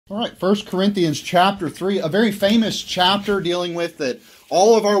All right, 1 Corinthians chapter 3, a very famous chapter dealing with that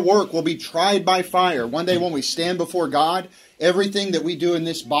all of our work will be tried by fire. One day when we stand before God, everything that we do in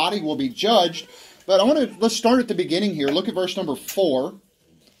this body will be judged. But let's start at the beginning here. Look at verse number 4.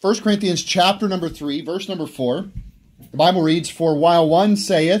 1 Corinthians chapter number 3, verse number 4. The Bible reads, "For while one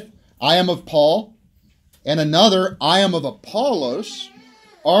saith, I am of Paul, and another, I am of Apollos,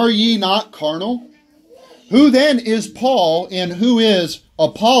 are ye not carnal? Who then is Paul, and who is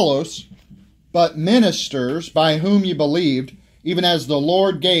Apollos, but ministers by whom ye believed, even as the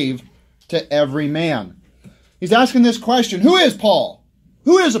Lord gave to every man?" He's asking this question, who is Paul?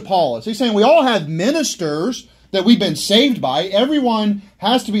 Who is Apollos? He's saying we all have ministers that we've been saved by. Everyone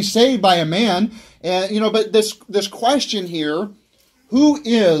has to be saved by a man. And but this question here, who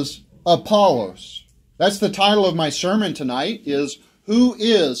is Apollos? That's the title of my sermon tonight, is who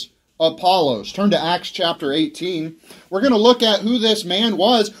is Apollos? Turn to Acts chapter 18. We're going to look at who this man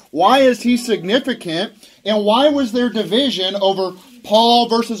was. Why is he significant? And why was there division over Paul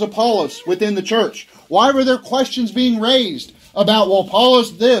versus Apollos within the church? Why were there questions being raised about, well,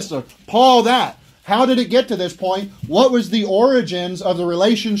 Apollos this or Paul that? How did it get to this point? What was the origins of the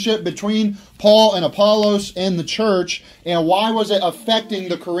relationship between Paul and Apollos and the church? And why was it affecting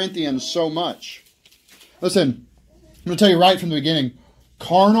the Corinthians so much? Listen, I'm going to tell you right from the beginning.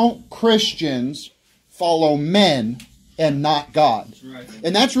 Carnal Christians follow men and not God. That's right.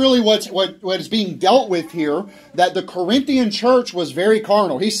 And that's really what is being dealt with here, that the Corinthian church was very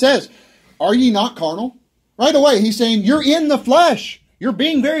carnal. He says, are ye not carnal? Right away, he's saying, you're in the flesh. You're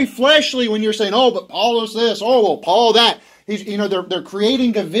being very fleshly when you're saying, oh, but Paul is this, oh, well, Paul that. They're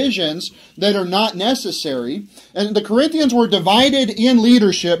creating divisions that are not necessary. And the Corinthians were divided in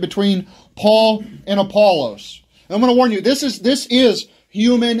leadership between Paul and Apollos. And I'm going to warn you, this is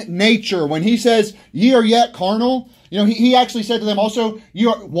human nature. When he says, ye are yet carnal, he actually said to them also,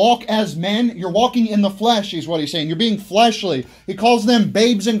 you walk as men. You're walking in the flesh, is what he's saying. You're being fleshly. He calls them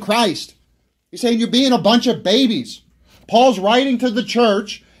babes in Christ. He's saying you're being a bunch of babies. Paul's writing to the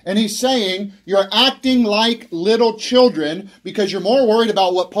church, and he's saying you're acting like little children because you're more worried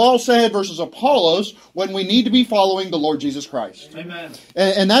about what Paul said versus Apollos when we need to be following the Lord Jesus Christ. Amen.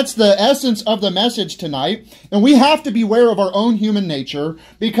 And that's the essence of the message tonight. And we have to beware of our own human nature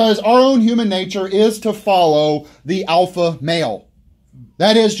because our own human nature is to follow the alpha male.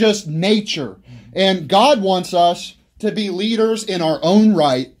 That is just nature. And God wants us to be leaders in our own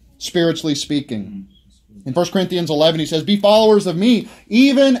right, spiritually speaking. In 1 Corinthians 11, he says, be followers of me,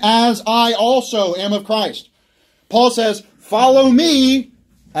 even as I also am of Christ. Paul says, follow me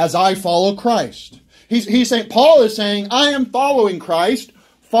as I follow Christ. Paul is saying, I am following Christ.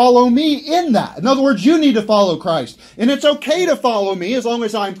 Follow me in that. In other words, you need to follow Christ. And it's okay to follow me as long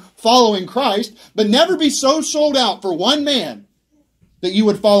as I'm following Christ, but never be so sold out for one man that you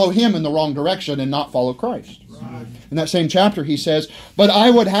would follow him in the wrong direction and not follow Christ. Right. In that same chapter, he says, but I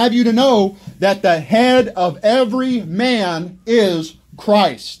would have you to know that the head of every man is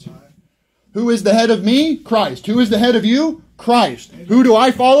Christ. Who is the head of me? Christ. Who is the head of you? Christ. Who do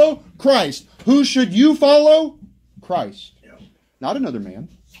I follow? Christ. Who should you follow? Christ. Not another man.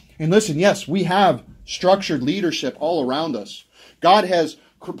 And listen, yes, we have structured leadership all around us. God has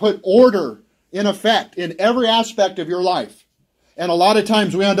put order in effect in every aspect of your life. And a lot of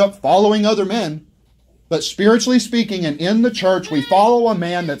times we end up following other men. But spiritually speaking and in the church, we follow a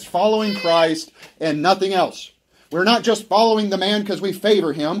man that's following Christ and nothing else. We're not just following the man because we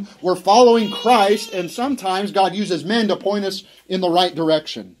favor him. We're following Christ, and sometimes God uses men to point us in the right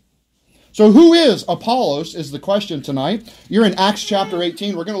direction. So who is Apollos is the question tonight. You're in Acts chapter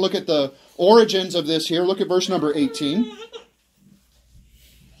 18. We're going to look at the origins of this here. Look at verse number 18.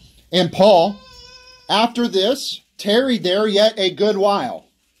 And Paul, after this, tarried there yet a good while,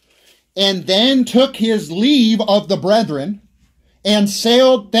 and then took his leave of the brethren, and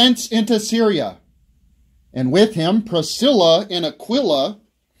sailed thence into Syria. And with him Priscilla and Aquila,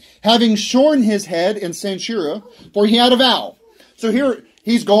 having shorn his head in Cenchrea, for he had a vow. So here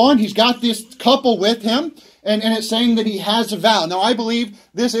he's gone, he's got this couple with him, and it's saying that he has a vow. Now I believe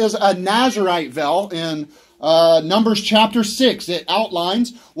this is a Nazirite vow in Numbers chapter 6. It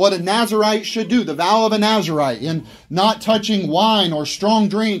outlines what a Nazirite should do, the vow of a Nazirite, in not touching wine or strong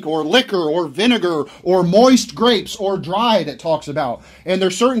drink or liquor or vinegar or moist grapes or dried, it talks about. And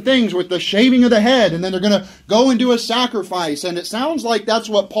there's certain things with the shaving of the head, and then they're going to go and do a sacrifice. And it sounds like that's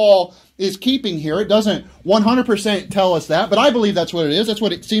what Paul is keeping here. It doesn't 100% tell us that, but I believe that's what it is. That's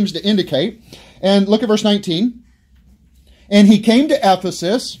what it seems to indicate. And look at verse 19. And he came to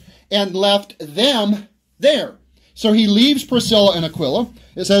Ephesus and left them there. So he leaves Priscilla and Aquila.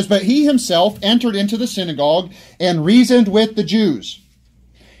 It says, but he himself entered into the synagogue and reasoned with the Jews.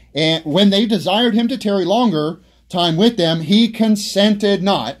 And when they desired him to tarry longer time with them, he consented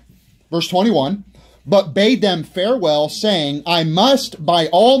not. Verse 21, but bade them farewell, saying, I must by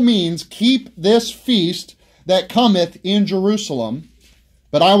all means keep this feast that cometh in Jerusalem,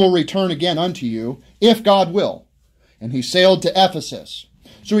 but I will return again unto you, if God will. And he sailed to Ephesus.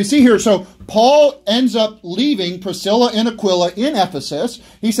 So we see here, so Paul ends up leaving Priscilla and Aquila in Ephesus.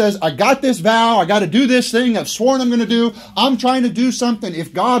 He says, I got this vow, I got to do this thing, I've sworn I'm going to do, I'm trying to do something.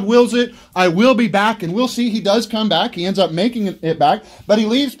 If God wills it, I will be back. And we'll see he does come back. He ends up making it back. But he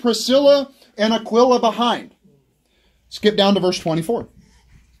leaves Priscilla and Aquila behind. Skip down to verse 24.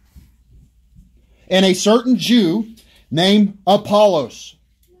 And a certain Jew named Apollos,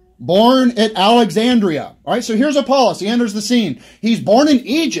 born at Alexandria. All right, so here's Apollos. He enters the scene. He's born in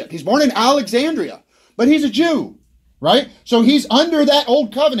Egypt. He's born in Alexandria. But he's a Jew, right? So he's under that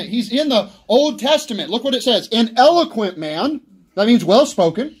old covenant. He's in the Old Testament. Look what it says. An eloquent man, that means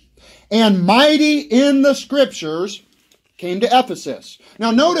well-spoken, and mighty in the Scriptures, came to Ephesus.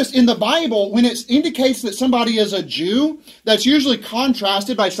 Now notice in the Bible, when it indicates that somebody is a Jew, that's usually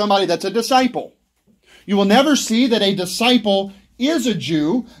contrasted by somebody that's a disciple. You will never see that a disciple is a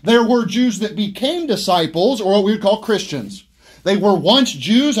Jew. There were Jews that became disciples, or what we would call Christians. They were once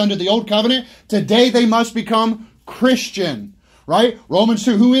Jews under the Old Covenant. Today they must become Christian, right? Romans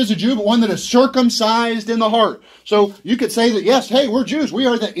 2, who is a Jew, but one that is circumcised in the heart. So you could say that, yes, hey, we're Jews. We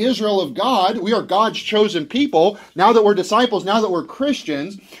are the Israel of God. We are God's chosen people. Now that we're disciples, now that we're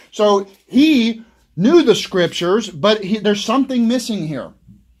Christians. So he knew the Scriptures, but there's something missing here.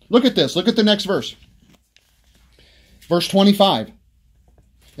 Look at this. Look at the next verse. Verse 25,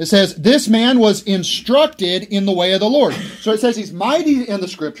 it says, this man was instructed in the way of the Lord. So it says he's mighty in the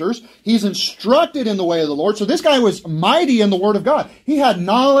Scriptures. He's instructed in the way of the Lord. So this guy was mighty in the Word of God. He had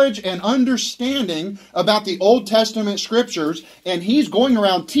knowledge and understanding about the Old Testament Scriptures, and he's going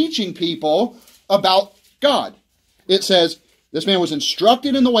around teaching people about God. It says, this man was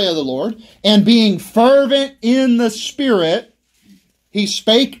instructed in the way of the Lord, and being fervent in the Spirit, he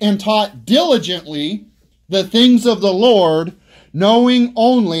spake and taught diligently the things of the Lord, knowing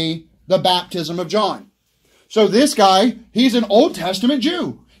only the baptism of John. So this guy, he's an Old Testament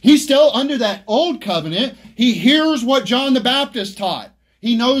Jew. He's still under that old covenant. He hears what John the Baptist taught.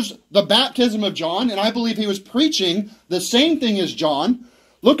 He knows the baptism of John, and I believe he was preaching the same thing as John.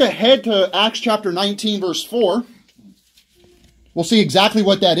 Look ahead to Acts chapter 19, verse 4. We'll see exactly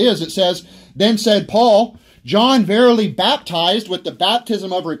what that is. It says, then said Paul, John verily baptized with the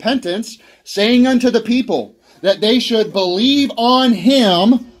baptism of repentance, saying unto the people that they should believe on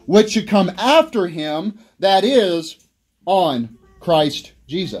him which should come after him, that is, on Christ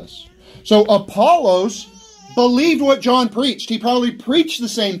Jesus. So Apollos believed what John preached. He probably preached the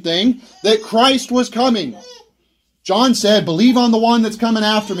same thing, that Christ was coming. John said, believe on the one that's coming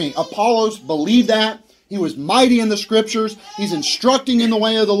after me. Apollos believed that. He was mighty in the Scriptures. He's instructing in the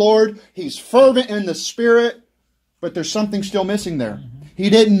way of the Lord. He's fervent in the Spirit. But there's something still missing there. He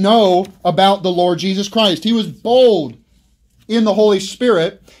didn't know about the Lord Jesus Christ. He was bold in the Holy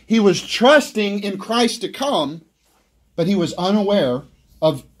Spirit. He was trusting in Christ to come. But he was unaware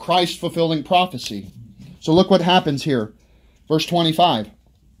of Christ fulfilling prophecy. So look what happens here. Verse 25.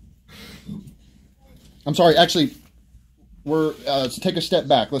 I'm sorry, actually, let's take a step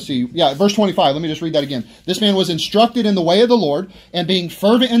back. Let's see. Yeah, verse 25. Let me just read that again. This man was instructed in the way of the Lord, and being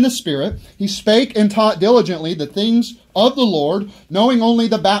fervent in the Spirit, he spake and taught diligently the things of the Lord, knowing only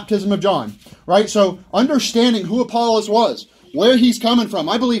the baptism of John. Right? So understanding who Apollos was, where he's coming from.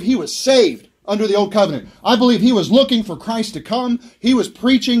 I believe he was saved under the Old Covenant. I believe he was looking for Christ to come. He was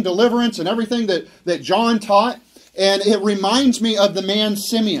preaching deliverance and everything that John taught. And it reminds me of the man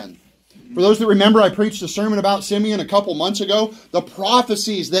Simeon. For those that remember, I preached a sermon about Simeon a couple months ago. The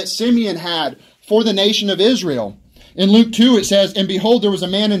prophecies that Simeon had for the nation of Israel. In Luke 2 it says, and behold, there was a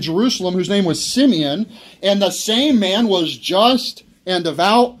man in Jerusalem whose name was Simeon, and the same man was just and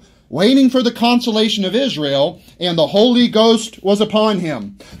devout, waiting for the consolation of Israel, and the Holy Ghost was upon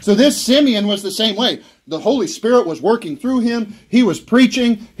him. So this Simeon was the same way. The Holy Spirit was working through him. He was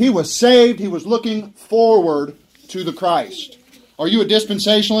preaching. He was saved. He was looking forward to the Christ. Are you a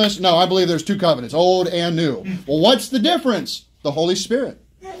dispensationalist? No, I believe there's two covenants, old and new. Well, what's the difference? The Holy Spirit.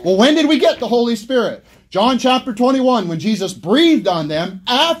 Well, when did we get the Holy Spirit? John chapter 21, when Jesus breathed on them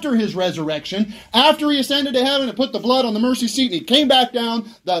after his resurrection, after he ascended to heaven and put the blood on the mercy seat, and he came back down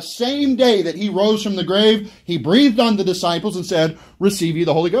the same day that he rose from the grave, he breathed on the disciples and said, receive ye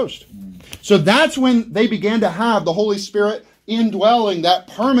the Holy Ghost. So that's when they began to have the Holy Spirit indwelling, that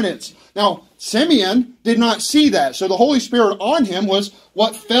permanence. Now, Simeon did not see that. So the Holy Spirit on him was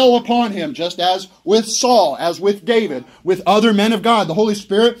what fell upon him, just as with Saul, as with David, with other men of God. The Holy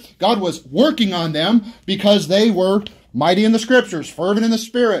Spirit, God was working on them because they were mighty in the Scriptures, fervent in the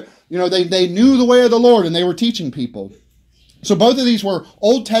Spirit. You know, they knew the way of the Lord and they were teaching people. So both of these were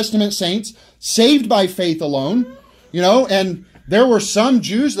Old Testament saints, saved by faith alone. You know, and there were some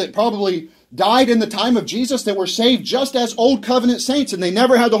Jews that probably died in the time of Jesus that were saved just as Old Covenant saints, and they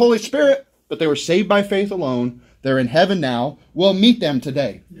never had the Holy Spirit, but they were saved by faith alone. They're in heaven now. We'll meet them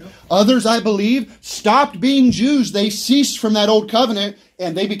today. Yep. Others, I believe, stopped being Jews. They ceased from that Old Covenant,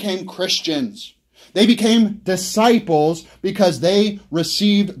 and they became Christians. They became disciples because they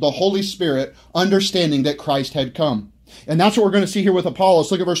received the Holy Spirit, understanding that Christ had come. And that's what we're going to see here with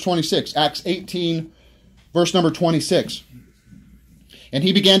Apollos. Look at verse 26, Acts 18, verse number 26. And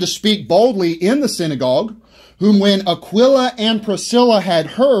he began to speak boldly in the synagogue, whom when Aquila and Priscilla had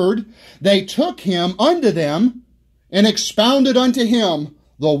heard, they took him unto them, and expounded unto him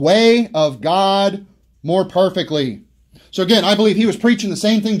the way of God more perfectly. So again, I believe he was preaching the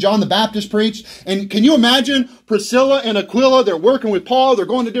same thing John the Baptist preached. And can you imagine Priscilla and Aquila? They're working with Paul. They're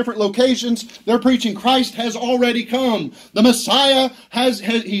going to different locations. They're preaching Christ has already come. The Messiah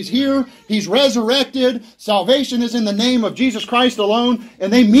he's here. He's resurrected. Salvation is in the name of Jesus Christ alone.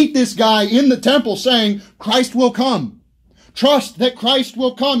 And they meet this guy in the temple saying, Christ will come. Trust that Christ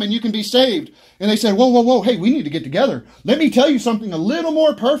will come and you can be saved. And they said, whoa, hey, we need to get together. Let me tell you something a little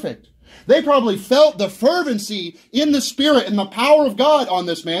more perfect. They probably felt the fervency in the Spirit and the power of God on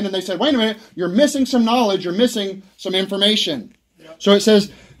this man. And they said, wait a minute, you're missing some knowledge. You're missing some information. Yep. So it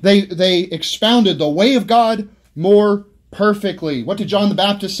says they expounded the way of God more perfectly. What did John the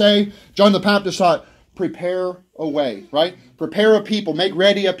Baptist say? John the Baptist thought, prepare a way, right? Prepare a people, make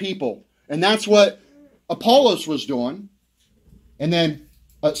ready a people. And that's what Apollos was doing. And then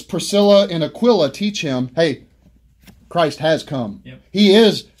Priscilla and Aquila teach him, hey, Christ has come. Yep. He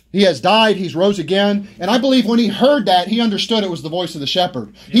has died, he's rose again. And I believe when he heard that, he understood it was the voice of the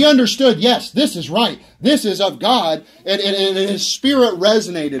shepherd. Yep. He understood, yes, this is right. This is of God. And his spirit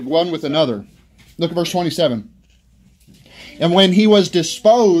resonated one with another. Look at verse 27. And when he was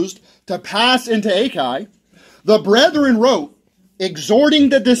disposed to pass into Achaia, the brethren wrote, exhorting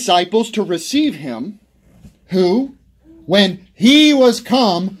the disciples to receive him, who, when he was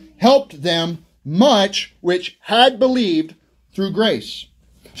come, helped them much which had believed through grace.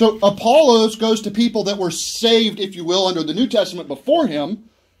 So Apollos goes to people that were saved, if you will, under the New Testament before him,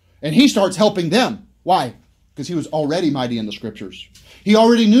 and he starts helping them. Why? Because he was already mighty in the Scriptures. He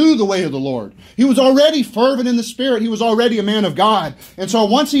already knew the way of the Lord. He was already fervent in the Spirit. He was already a man of God. And so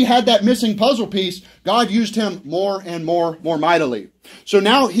once he had that missing puzzle piece, God used him more and more mightily. So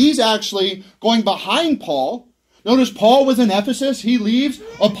now he's actually going behind Paul. Notice Paul was in Ephesus. He leaves.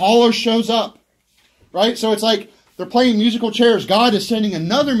 Apollos shows up. Right? So it's like they're playing musical chairs. God is sending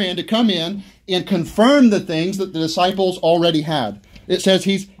another man to come in and confirm the things that the disciples already had. It says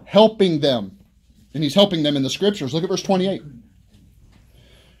he's helping them. And he's helping them in the Scriptures. Look at verse 28.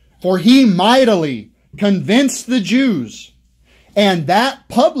 For he mightily convinced the Jews, and that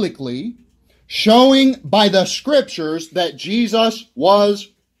publicly, showing by the Scriptures that Jesus was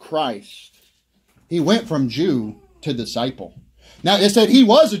Christ. He went from Jew to disciple. Now, it said he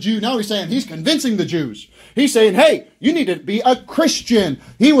was a Jew. Now he's saying he's convincing the Jews. He's saying, hey, you need to be a Christian.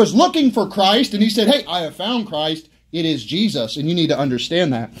 He was looking for Christ, and he said, hey, I have found Christ. It is Jesus, and you need to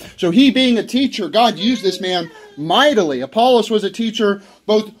understand that. So he being a teacher, God used this man mightily. Apollos was a teacher,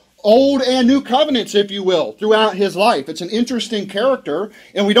 both Old and New Covenants, if you will, throughout his life. It's an interesting character,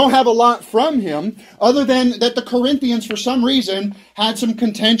 and we don't have a lot from him, other than that the Corinthians, for some reason, had some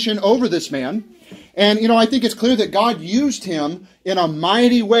contention over this man. And, I think it's clear that God used him in a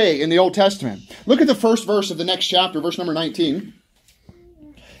mighty way in the Old Testament. Look at the first verse of the next chapter, verse number 19.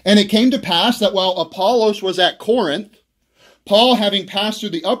 And it came to pass that while Apollos was at Corinth, Paul, having passed through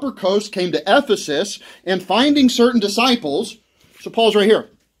the upper coast, came to Ephesus, and finding certain disciples. So Paul's right here.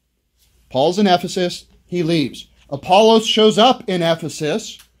 Paul's in Ephesus. He leaves. Apollos shows up in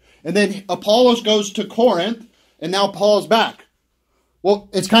Ephesus. And then Apollos goes to Corinth. And now Paul's back. Well,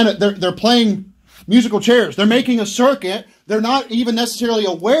 it's kind of, they're playing musical chairs. They're making a circuit. They're not even necessarily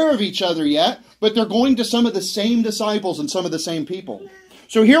aware of each other yet, but they're going to some of the same disciples and some of the same people.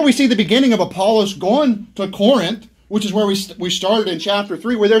 So here we see the beginning of Apollos going to Corinth, which is where we started in chapter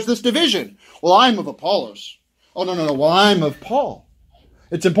 3, where there's this division. Well, I'm of Apollos. Oh, no. Well, I'm of Paul.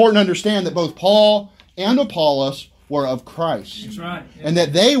 It's important to understand that both Paul and Apollos were of Christ. That's right. Yeah. And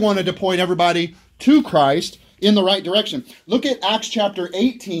that they wanted to point everybody to Christ in the right direction. Look at Acts chapter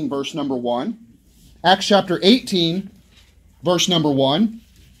 18, verse number 1. Acts chapter 18, verse number 1.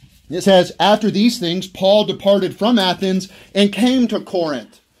 It says, after these things, Paul departed from Athens and came to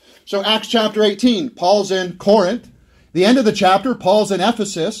Corinth. So Acts chapter 18, Paul's in Corinth. The end of the chapter, Paul's in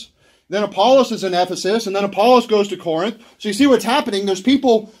Ephesus. Then Apollos is in Ephesus, and then Apollos goes to Corinth. So you see what's happening. There's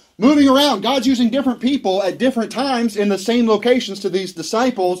people moving around. God's using different people at different times in the same locations to these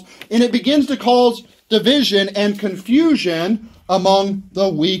disciples, and it begins to cause division and confusion among the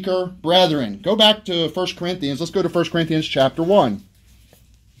weaker brethren. Go back to 1 Corinthians. Let's go to 1 Corinthians chapter 1.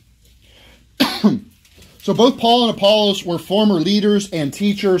 So both Paul and Apollos were former leaders and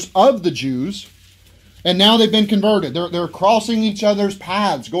teachers of the Jews, and now they've been converted. They're crossing each other's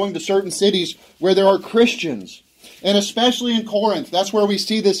paths, going to certain cities where there are Christians. And especially in Corinth, that's where we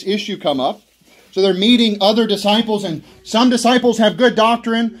see this issue come up. So they're meeting other disciples, and some disciples have good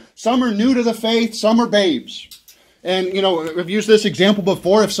doctrine, some are new to the faith, some are babes. And, you know, I've used this example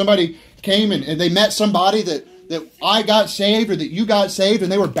before. If somebody came and they met somebody that I got saved or that you got saved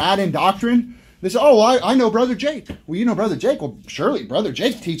and they were bad in doctrine, they say, oh, I know Brother Jake. Well, you know Brother Jake? Well, surely Brother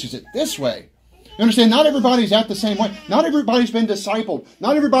Jake teaches it this way. You understand? Not everybody's at the same way. Not everybody's been discipled.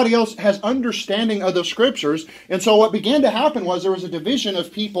 Not everybody else has understanding of the Scriptures. And so what began to happen was there was a division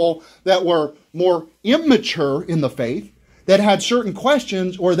of people that were more immature in the faith, that had certain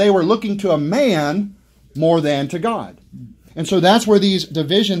questions, or they were looking to a man more than to God. And so that's where these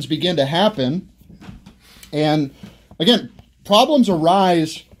divisions begin to happen. And again, problems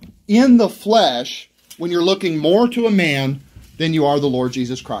arise in the flesh when you're looking more to a man than you are the Lord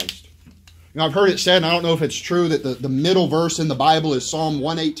Jesus Christ. You know, I've heard it said, and I don't know if it's true, that the middle verse in the Bible is Psalm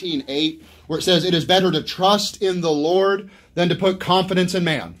 118:8, where it says, it is better to trust in the Lord than to put confidence in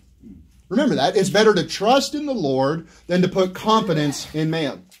man. Remember that. It's better to trust in the Lord than to put confidence in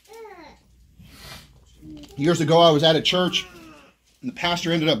man. Years ago, I was at a church, and the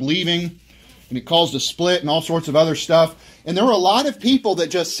pastor ended up leaving, and it caused a split and all sorts of other stuff. And there were a lot of people that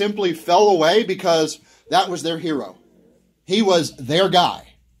just simply fell away because that was their hero. He was their guy.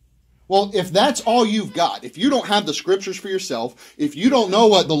 Well, if that's all you've got, if you don't have the Scriptures for yourself, if you don't know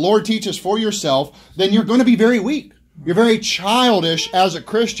what the Lord teaches for yourself, then you're going to be very weak. You're very childish as a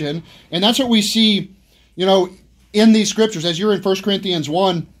Christian. And that's what we see, you know, in these Scriptures. As you're in 1 Corinthians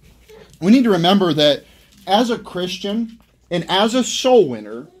 1, we need to remember that as a Christian and as a soul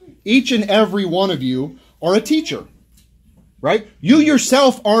winner, each and every one of you are a teacher, right? You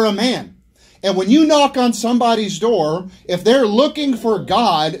yourself are a man. And when you knock on somebody's door, if they're looking for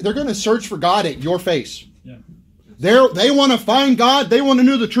God, they're going to search for God at your face. Yeah. They want to find God. They want to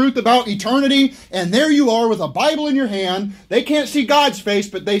know the truth about eternity. And there you are with a Bible in your hand. They can't see God's face,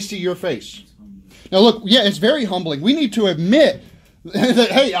 but they see your face. Now look, yeah, it's very humbling. We need to admit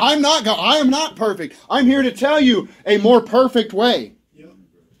that, hey, I'm not God. I am not perfect. I'm here to tell you a more perfect way. Yeah.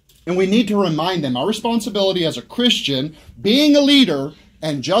 And we need to remind them our responsibility as a Christian, being a leader,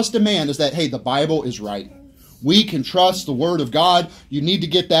 and just a man, is that, hey, the Bible is right. We can trust the Word of God. You need to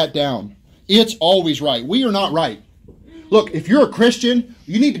get that down. It's always right. We are not right. Look, if you're a Christian,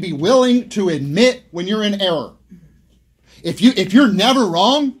 you need to be willing to admit when you're in error. If you're never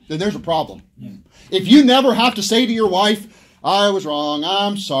wrong, then there's a problem. If you never have to say to your wife, I was wrong,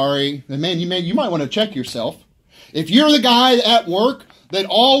 I'm sorry, then man, you might want to check yourself. If you're the guy at work that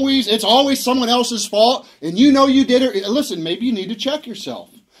it's always someone else's fault, and you know you did it, listen, maybe you need to check yourself.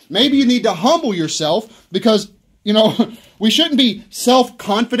 Maybe you need to humble yourself, because, you know, we shouldn't be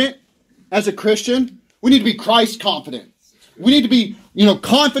self-confident as a Christian. We need to be Christ-confident. We need to be, you know,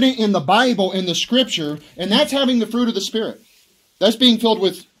 confident in the Bible, in the Scripture, and that's having the fruit of the Spirit. That's being filled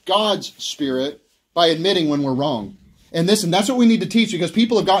with God's Spirit by admitting when we're wrong. And that's what we need to teach, because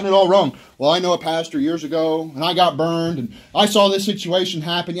people have gotten it all wrong. Well, I know a pastor years ago, and I got burned, and I saw this situation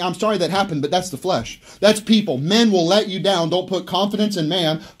happen. Yeah, I'm sorry that happened, but that's the flesh. That's people. Men will let you down. Don't put confidence in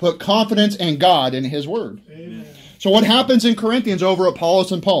man. Put confidence in God and His Word. Amen. So what happens in Corinthians over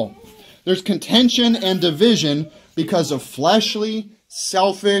Apollos and Paul? There's contention and division because of fleshly,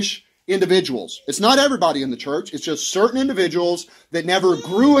 selfish individuals. It's not everybody in the church. It's just certain individuals that never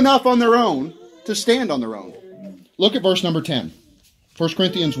grew enough on their own to stand on their own. Look at verse number 10. 1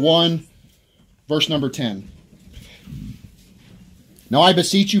 Corinthians 1, verse number 10. Now I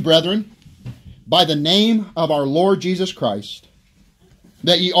beseech you, brethren, by the name of our Lord Jesus Christ,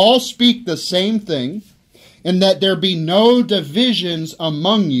 that ye all speak the same thing, and that there be no divisions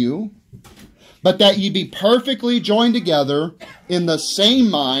among you, but that ye be perfectly joined together in the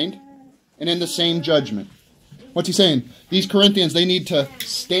same mind and in the same judgment. What's he saying? These Corinthians, they need to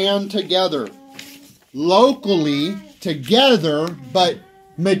stand together. Locally, together, but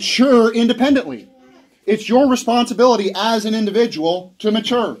mature independently. It's your responsibility as an individual to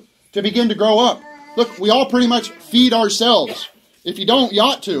mature, to begin to grow up. Look, we all pretty much feed ourselves. If you don't, you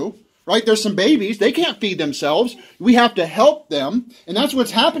ought to. Right? There's some babies. They can't feed themselves. We have to help them. And that's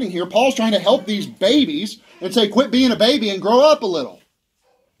what's happening here. Paul's trying to help these babies and say, quit being a baby and grow up a little.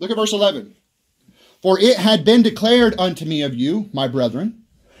 Look at verse 11. For it had been declared unto me of you, my brethren,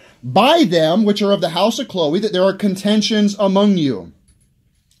 by them which are of the house of Chloe, that there are contentions among you.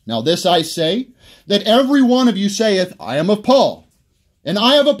 Now this I say, that every one of you saith, I am of Paul, and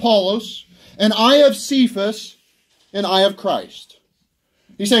I of Apollos, and I of Cephas, and I of Christ.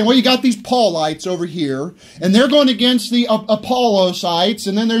 He's saying, well, you got these Paulites over here, and they're going against the Apollosites,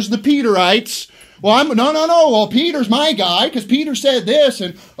 and then there's the Peterites. Well, no. Well, Peter's my guy, because Peter said this,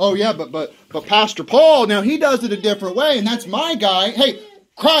 and, oh yeah, but Pastor Paul, now he does it a different way, and that's my guy. Hey,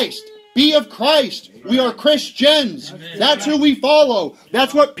 Christ, be of Christ. We are Christians. That's who we follow.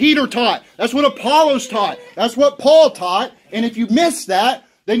 That's what Peter taught. That's what Apollos taught. That's what Paul taught. And if you miss that,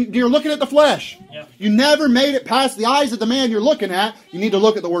 then you're looking at the flesh. Yeah. You never made it past the eyes of the man you're looking at. You need to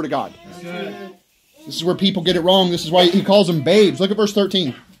look at the Word of God. This is where people get it wrong. This is why he calls them babes. Look at verse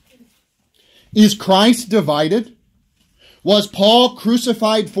 13. Is Christ divided? Was Paul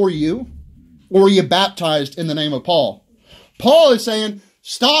crucified for you? Or were you baptized in the name of Paul? Paul is saying,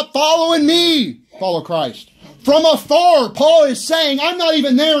 stop following me. Follow Christ. From afar, Paul is saying, I'm not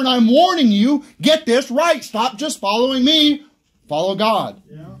even there and I'm warning you, get this right. Stop just following me. Follow God.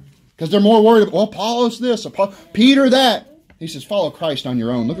 Because they're more worried about, well, Apollos this, Peter that. He says, follow Christ on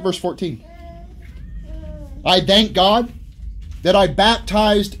your own. Look at verse 14. I thank God that I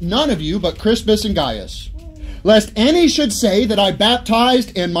baptized none of you but Crispus and Gaius, lest any should say that I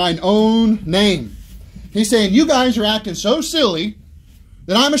baptized in mine own name. He's saying, you guys are acting so silly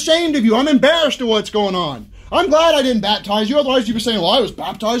that I'm ashamed of you. I'm embarrassed of what's going on. I'm glad I didn't baptize you. Otherwise, you'd be saying, well, I was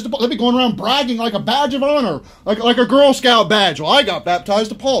baptized to Paul. They'd be going around bragging like a badge of honor, like a Girl Scout badge. Well, I got baptized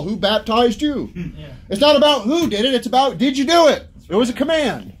to Paul. Who baptized you? Yeah. It's not about who did it. It's about, did you do it? It was a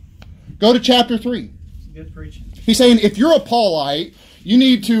command. Go to chapter 3. Good preaching. He's saying, if you're a Paulite, you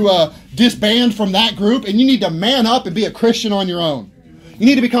need to disband from that group, and you need to man up and be a Christian on your own. You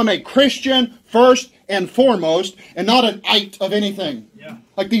need to become a Christian first and foremost, and not an ite of anything. Yeah.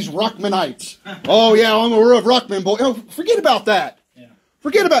 Like these Ruckmanites. Oh yeah, we're of Ruckman, boy. Oh, forget about that. Yeah.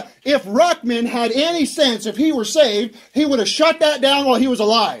 Forget about, if Ruckman had any sense, if he were saved, he would have shut that down while he was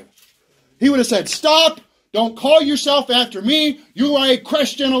alive. He would have said, stop, don't call yourself after me, you are a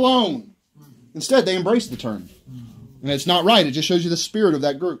Christian alone. Instead, they embraced the term. And it's not right, it just shows you the spirit of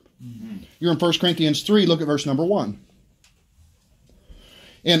that group. You're in 1 Corinthians 3, look at verse number 1.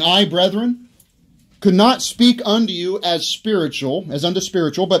 And I, brethren, could not speak unto you as unto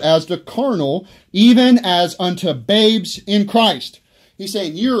spiritual, but as to carnal, even as unto babes in Christ. He's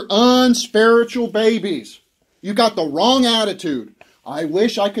saying, you're unspiritual babies. You got the wrong attitude. I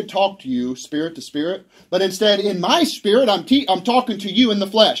wish I could talk to you spirit to spirit, but instead in my spirit, I'm talking to you in the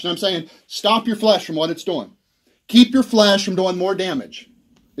flesh. And I'm saying, stop your flesh from what it's doing. Keep your flesh from doing more damage.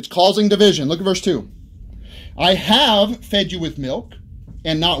 It's causing division. Look at verse 2. I have fed you with milk,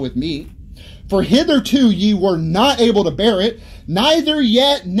 and not with meat. For hitherto ye were not able to bear it, neither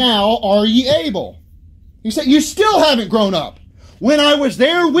yet now are ye able. He said, you still haven't grown up. When I was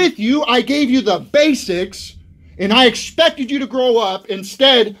there with you, I gave you the basics, and I expected you to grow up.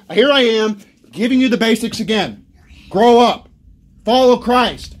 Instead, here I am, giving you the basics again. Grow up. Follow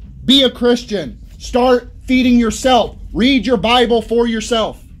Christ. Be a Christian. Start feeding yourself. Read your Bible for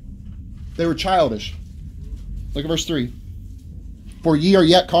yourself. They were childish. Look at verse 3. For ye are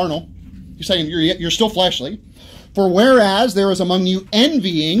yet carnal. You're saying you're still fleshly. For whereas there is among you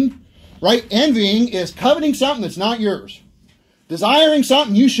envying, right? Envying is coveting something that's not yours. Desiring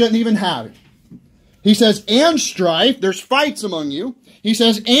something you shouldn't even have. He says, and strife, there's fights among you. He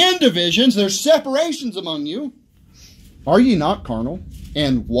says, and divisions, there's separations among you. Are ye not carnal,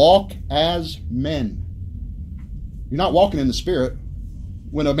 and walk as men? You're not walking in the Spirit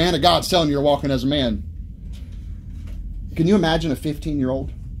when a man of God's telling you you're walking as a man. Can you imagine a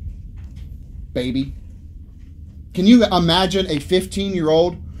 15-year-old baby? Can you imagine a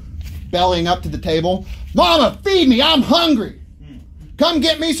 15-year-old bellying up to the table? Mama, feed me, I'm hungry. Come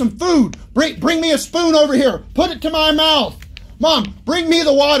get me some food. Bring me a spoon over here. Put it to my mouth. Mom, bring me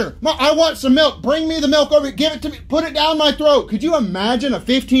the water. Mom, I want some milk. Bring me the milk over here. Give it to me. Put it down my throat. Could you imagine a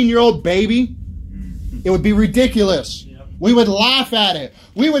 15-year-old baby? It would be ridiculous. Yep. We would laugh at it.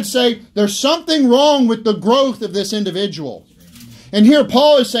 We would say, there's something wrong with the growth of this individual. And here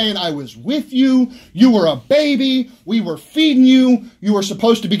Paul is saying, I was with you. You were a baby. We were feeding you. You were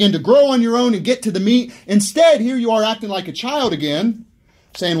supposed to begin to grow on your own and get to the meat. Instead, here you are acting like a child again,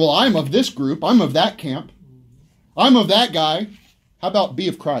 saying, well, I'm of this group. I'm of that camp. I'm of that guy. How about be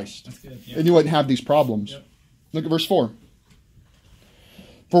of Christ? That's good. Yeah. And you wouldn't have these problems. Yep. Look at verse 4.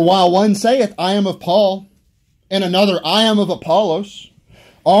 For while one saith, I am of Paul, and another, I am of Apollos,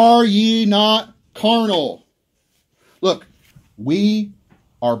 are ye not carnal? Look, we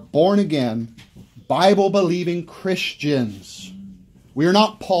are born again, Bible-believing Christians. We are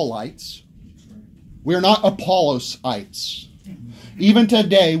not Paulites. We are not Apollosites. Even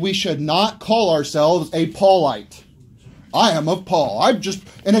today, we should not call ourselves a Paulite. I am of Paul.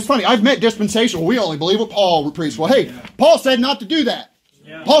 And it's funny, I've met dispensational, we only believe what Paul preached. Well, hey, Paul said not to do that.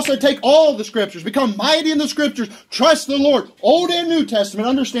 Yeah. Paul said take all of the Scriptures, become mighty in the Scriptures, trust the Lord. Old and New Testament,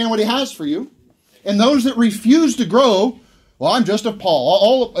 understand what He has for you. And those that refuse to grow, well, I'm just of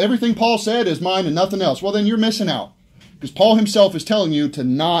Paul. Everything Paul said is mine and nothing else. Well, then you're missing out. Because Paul himself is telling you to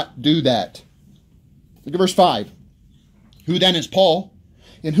not do that. Look at verse 5. Who then is Paul?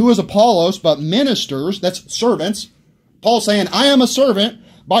 And who is Apollos but ministers, that's servants. Paul saying, I am a servant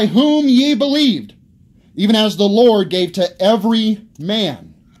by whom ye believed, even as the Lord gave to every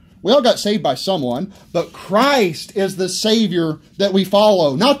man. We all got saved by someone, but Christ is the Savior that we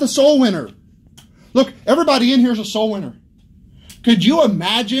follow, not the soul winner. Look, everybody in here is a soul winner. Could you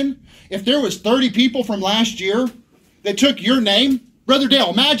imagine if there was 30 people from last year that took your name? Brother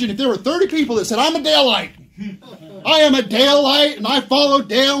Dale, imagine if there were 30 people that said, I'm a Daleite. I am a Daleite, and I follow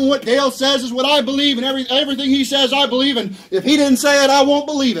Dale, and what Dale says is what I believe, and everything he says I believe, and if he didn't say it, I won't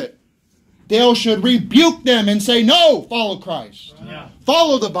believe it. Dale should rebuke them and say, no, follow Christ. Yeah.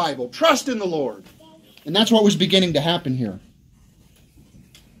 Follow the Bible. Trust in the Lord. And that's what was beginning to happen here.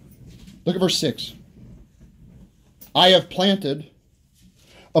 Look at verse 6. I have planted,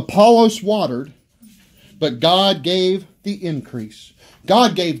 Apollos watered, but God gave the increase.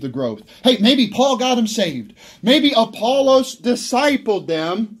 God gave the growth. Hey, maybe Paul got them saved. Maybe Apollos discipled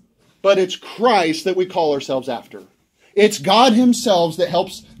them, but it's Christ that we call ourselves after. It's God Himself that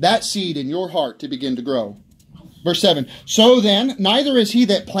helps that seed in your heart to begin to grow. Verse 7, so then, neither is he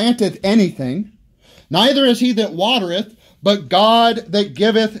that planteth anything, neither is he that watereth, but God that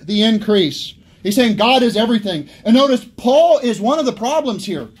giveth the increase. He's saying God is everything. And notice, Paul is one of the problems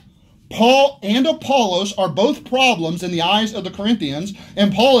here. Paul and Apollos are both problems in the eyes of the Corinthians,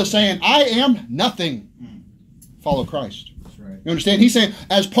 and Paul is saying, I am nothing. Follow Christ. That's right. You understand? He's saying,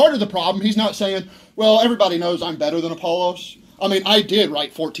 as part of the problem, he's not saying, well, everybody knows I'm better than Apollos. I mean, I did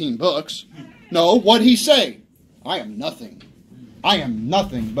write 14 books. No, what'd he say? I am nothing. I am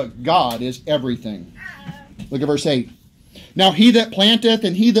nothing, but God is everything. Look at verse 8. Now he that planteth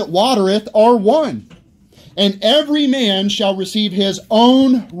and he that watereth are one, and every man shall receive his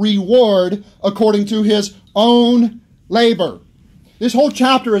own reward according to his own labor. This whole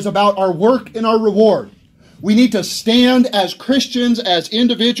chapter is about our work and our reward. We need to stand as Christians, as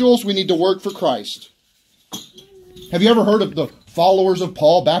individuals. We need to work for Christ. Have you ever heard of the followers of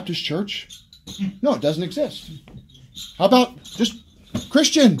Paul Baptist Church? No, it doesn't exist. How about just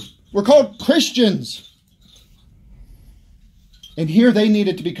Christian? We're called Christians. And here they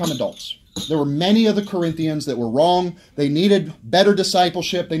needed to become adults. There were many of the Corinthians that were wrong. They needed better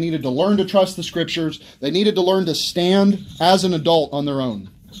discipleship. They needed to learn to trust the Scriptures. They needed to learn to stand as an adult on their own.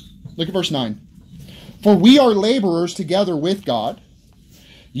 Look at verse 9. For we are laborers together with God.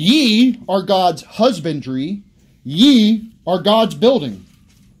 Ye are God's husbandry. Ye are God's building.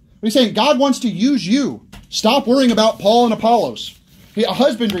 He's saying God wants to use you. Stop worrying about Paul and Apollos. A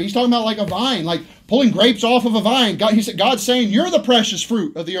husbandry, he's talking about like a vine, like pulling grapes off of a vine. God's saying you're the precious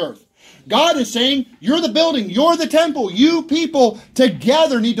fruit of the earth. God is saying, you're the building, you're the temple. You people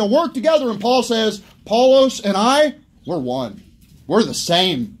together need to work together. And Paul says, Apollos and I, we're one. We're the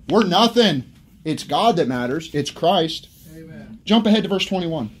same. We're nothing. It's God that matters. It's Christ. Amen. Jump ahead to verse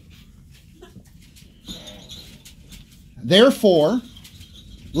 21. Therefore,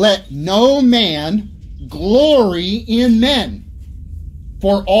 let no man glory in men,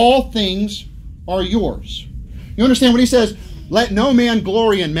 for all things are yours. You understand what he says? Let no man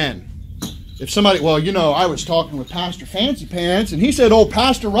glory in men. If somebody, well, you know, I was talking with Pastor Fancy Pants, and he said, oh,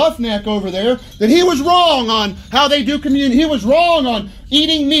 Pastor Roughneck over there, that he was wrong on how they do communion. He was wrong on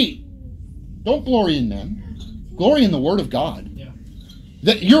eating meat. Don't glory in men. Glory in the Word of God.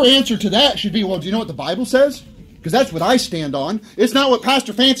 Yeah. Your answer to that should be, well, do you know what the Bible says? Because that's what I stand on. It's not what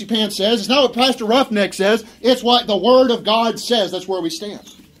Pastor Fancy Pants says. It's not what Pastor Roughneck says. It's what the Word of God says. That's where we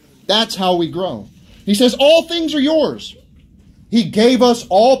stand. That's how we grow. He says, all things are yours. He gave us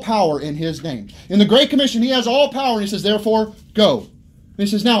all power in His name. In the Great Commission, He has all power. And He says, therefore, go. And He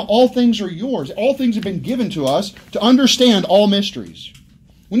says, now, all things are yours. All things have been given to us to understand all mysteries.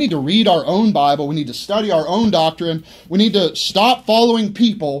 We need to read our own Bible. We need to study our own doctrine. We need to stop following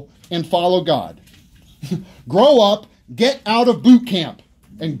people and follow God. Grow up, get out of boot camp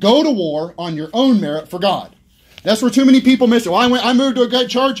and go to war on your own merit for God. That's where too many people miss it. Well, I moved to a good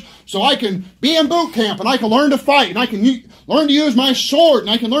church so I can be in boot camp and I can learn to fight and I can learn to use my sword and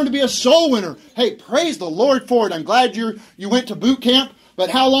I can learn to be a soul winner. Hey, praise the Lord for it. I'm glad you went to boot camp, but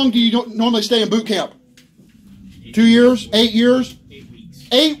how long do you normally stay in boot camp? 2 years? 8 years? 8 weeks.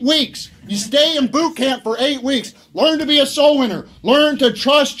 8 weeks. You stay in boot camp for 8 weeks. Learn to be a soul winner. Learn to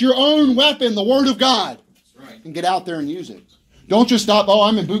trust your own weapon, the Word of God. That's right. And get out there and use it. Don't just stop, oh,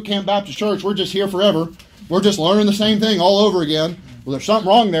 I'm in Boot Camp Baptist Church. We're just here forever. We're just learning the same thing all over again. Well, there's something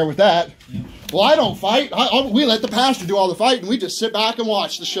wrong there with that. Yeah. Well, I don't fight. We let the pastor do all the fighting. We just sit back and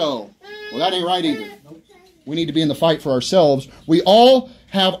watch the show. Well, that ain't right either. Nope. We need to be in the fight for ourselves. We all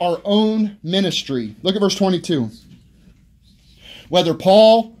have our own ministry. Look at verse 22. Whether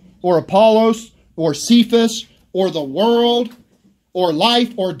Paul or Apollos or Cephas or the world or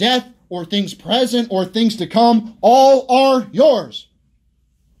life or death or things present or things to come, all are yours.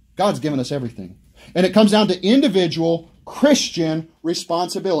 God's given us everything. And it comes down to individual Christian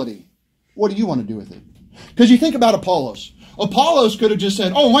responsibility. What do you want to do with it? Because you think about Apollos. Apollos could have just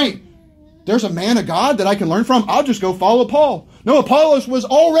said, oh, wait, there's a man of God that I can learn from. I'll just go follow Paul. No, Apollos was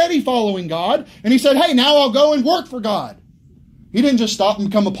already following God. And he said, hey, now I'll go and work for God. He didn't just stop and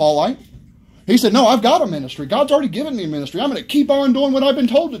become a Paulite. He said, no, I've got a ministry. God's already given me a ministry. I'm going to keep on doing what I've been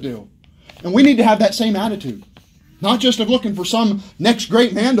told to do. And we need to have that same attitude. Not just of looking for some next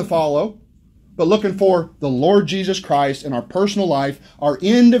great man to follow, but looking for the Lord Jesus Christ in our personal life, our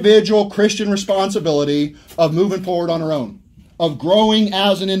individual Christian responsibility of moving forward on our own, of growing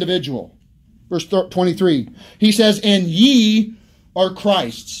as an individual. Verse 23, he says, and ye are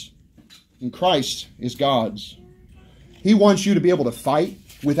Christ's, and Christ is God's. He wants you to be able to fight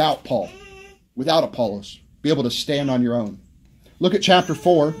without Paul, without Apollos, be able to stand on your own. Look at chapter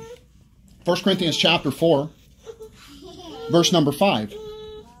 4, 1 Corinthians chapter 4, verse number 5.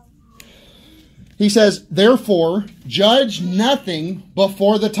 He says, therefore, judge nothing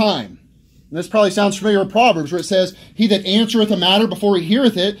before the time. And this probably sounds familiar with Proverbs, where it says, he that answereth a matter before he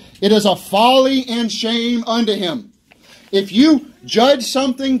heareth it, it is a folly and shame unto him. If you judge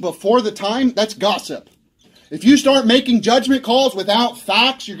something before the time, that's gossip. If you start making judgment calls without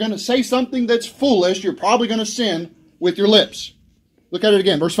facts, you're going to say something that's foolish. You're probably going to sin with your lips. Look at it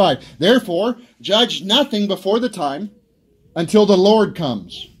again, verse 5. Therefore, judge nothing before the time until the Lord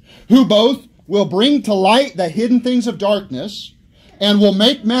comes, who both will bring to light the hidden things of darkness and will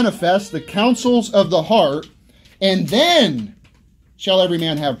make manifest the counsels of the heart, and then shall every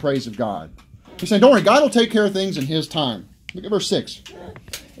man have praise of God. He's saying, don't worry, God will take care of things in his time. Look at verse 6.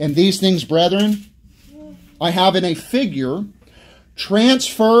 And these things, brethren, I have in a figure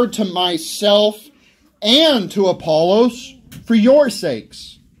transferred to myself and to Apollos for your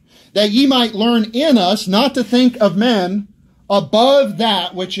sakes, that ye might learn in us not to think of men above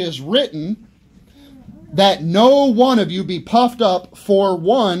that which is written, that no one of you be puffed up for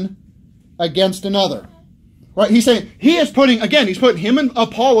one against another. Right? He's saying, he is putting, again, he's putting him and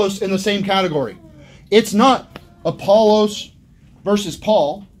Apollos in the same category. It's not Apollos versus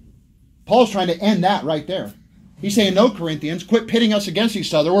Paul. Paul's trying to end that right there. He's saying, no, Corinthians, quit pitting us against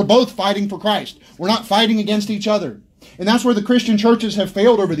each other. We're both fighting for Christ. We're not fighting against each other. And that's where the Christian churches have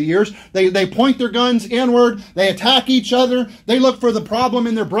failed over the years. They point their guns inward. They attack each other. They look for the problem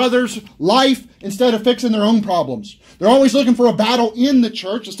in their brother's life instead of fixing their own problems. They're always looking for a battle in the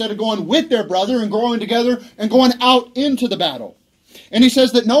church instead of going with their brother and growing together and going out into the battle. And he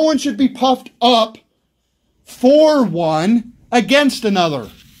says that no one should be puffed up for one against another.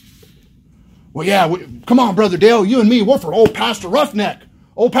 Well, yeah, come on, Brother Dale, you and me, we're for old Pastor Roughneck.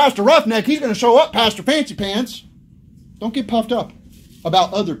 Old Pastor Roughneck, he's going to show up, Pastor Fancy Pants. Don't get puffed up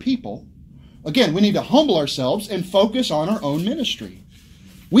about other people. Again, we need to humble ourselves and focus on our own ministry.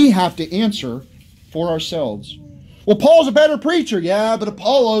 We have to answer for ourselves. Well, Paul's a better preacher. Yeah, but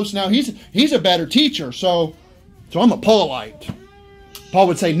Apollos, now he's a better teacher, so I'm a Paulite. Paul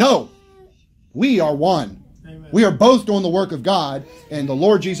would say, no, we are one. Amen. We are both doing the work of God, and the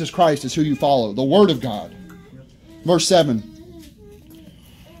Lord Jesus Christ is who you follow, the Word of God. Verse 7.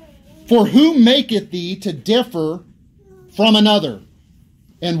 For who maketh thee to differ from another?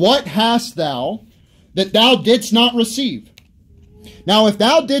 And what hast thou that thou didst not receive? Now if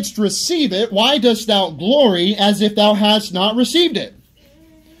thou didst receive it, why dost thou glory as if thou hadst not received it?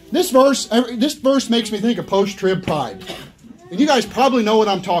 This verse makes me think of post-trib pride. And you guys probably know what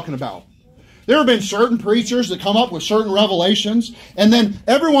I'm talking about. There have been certain preachers that come up with certain revelations, and then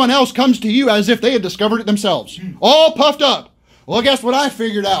everyone else comes to you as if they had discovered it themselves. All puffed up. Well, guess what I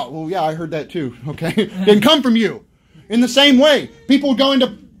figured out? Well, yeah, I heard that too. Okay? Didn't come from you. In the same way, people go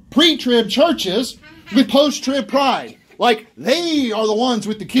into pre-trib churches with post-trib pride. like they are the ones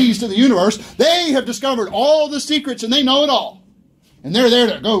with the keys to the universe. They have discovered all the secrets and they know it all. And they're there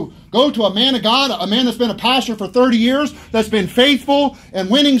to go to a man of God, a man that's been a pastor for 30 years, that's been faithful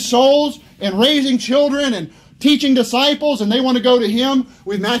and winning souls and raising children and teaching disciples, and they want to go to him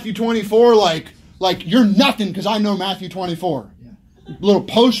with Matthew 24 like you're nothing because I know Matthew 24. Yeah. Little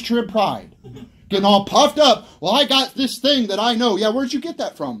post-trib pride. Getting all puffed up. Well, I got this thing that I know. Yeah, where'd you get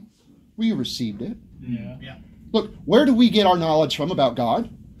that from? Well, you received it. Yeah. Look, where do we get our knowledge from about God?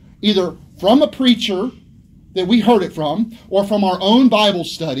 Either from a preacher that we heard it from, or from our own Bible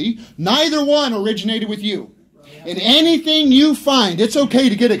study. Neither one originated with you. And anything you find, it's okay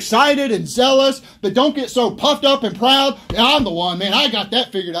to get excited and zealous, but don't get so puffed up and proud. I'm the one, man, I got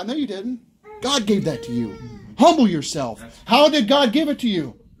that figured out. No, you didn't. God gave that to you. Humble yourself. How did God give it to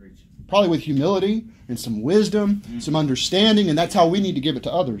you? Probably with humility and some wisdom, some understanding, and that's how we need to give it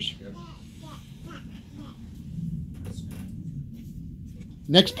to others.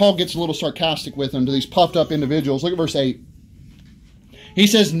 Next, Paul gets a little sarcastic with them, to these puffed up individuals. Look at verse 8. He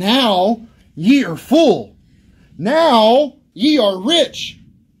says, now ye are full. Now ye are rich.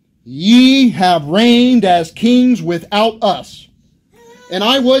 Ye have reigned as kings without us. And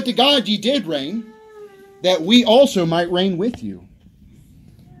I would to God ye did reign, that we also might reign with you.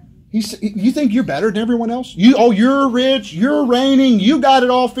 You think you're better than everyone else? You're rich, you're reigning, you got it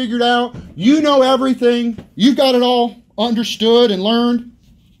all figured out, you know everything, you've got it all understood and learned.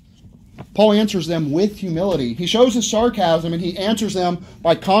 Paul answers them with humility. He shows his sarcasm and he answers them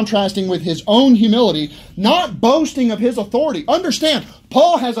by contrasting with his own humility, not boasting of his authority. Understand,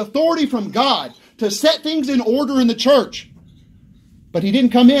 Paul has authority from God to set things in order in the church. But he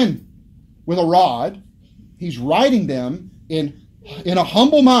didn't come in with a rod. He's writing them in a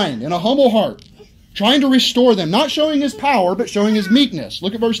humble mind, in a humble heart, trying to restore them, not showing his power, but showing his meekness.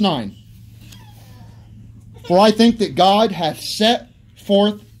 Look at verse 9. For I think that God hath set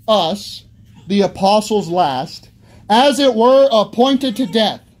forth us, the apostles last, as it were appointed to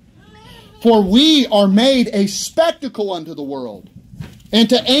death. For we are made a spectacle unto the world, and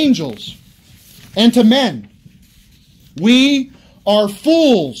to angels, and to men. We are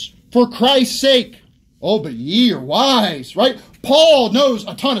fools for Christ's sake. Oh, but ye are wise, right? Paul knows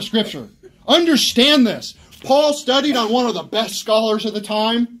a ton of Scripture. Understand this. Paul studied on one of the best scholars of the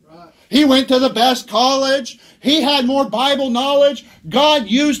time. He went to the best college. He had more Bible knowledge. God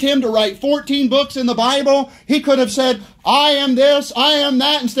used him to write 14 books in the Bible. He could have said, I am this, I am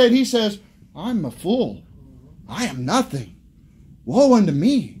that. Instead, he says, I'm a fool. I am nothing. Woe unto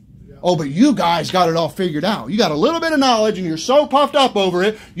me. Oh, but you guys got it all figured out. You got a little bit of knowledge and you're so puffed up over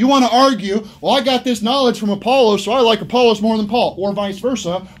it, you want to argue, well, I got this knowledge from Apollos, so I like Apollos more than Paul, or vice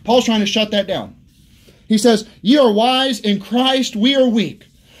versa. Paul's trying to shut that down. He says, ye are wise, in Christ we are weak.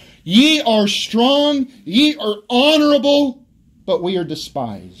 Ye are strong, ye are honorable, but we are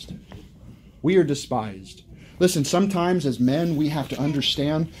despised. We are despised. Listen, sometimes as men we have to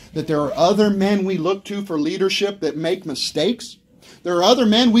understand that there are other men we look to for leadership that make mistakes. There are other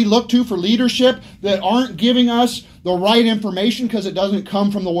men we look to for leadership that aren't giving us the right information because it doesn't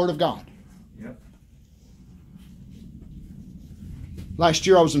come from the Word of God. Yep. Last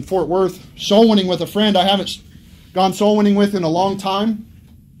year I was in Fort Worth soul winning with a friend I haven't gone soul winning with in a long time.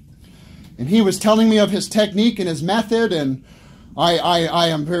 And he was telling me of his technique and his method, and I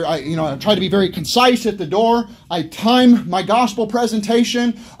try to be very concise at the door. I time my gospel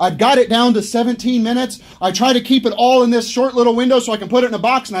presentation. I've got it down to 17 minutes. I try to keep it all in this short little window so I can put it in a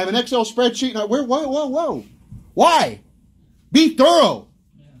box, and I have an Excel spreadsheet. And whoa. Why? Be thorough.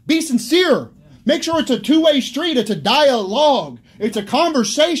 Be sincere. Make sure it's a two-way street. It's a dialogue. It's a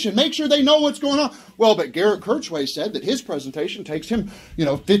conversation. Make sure they know what's going on. Well, but Garrett Kirchway said that his presentation takes him,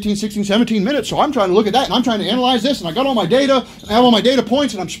 15, 16, 17 minutes. So I'm trying to look at that, and I'm trying to analyze this, and I got all my data, and I have all my data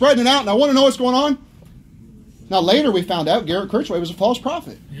points, and I'm spreading it out, and I want to know what's going on. Now, later we found out Garrett Kirchway was a false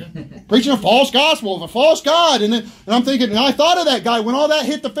prophet. Yeah. Preaching a false gospel of a false God. And I'm thinking, and I thought of that guy. When all that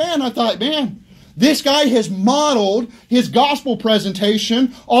hit the fan, I thought, man, this guy has modeled his gospel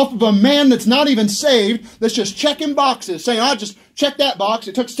presentation off of a man that's not even saved, that's just checking boxes, saying, I'll just check that box.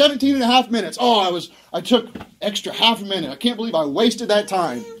 It took 17 and a half minutes. Oh, I took extra half a minute. I can't believe I wasted that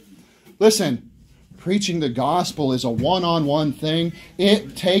time. Listen, preaching the gospel is a one-on-one thing.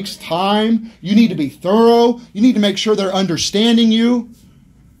 It takes time. You need to be thorough. You need to make sure they're understanding you.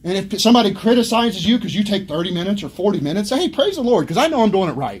 And if somebody criticizes you because you take 30 minutes or 40 minutes, say, hey, praise the Lord, because I know I'm doing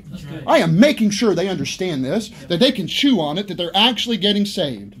it right. Right. I am making sure they understand this, that they can chew on it, that they're actually getting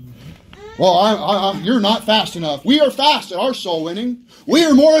saved. Well, you're not fast enough. We are fast at our soul winning. We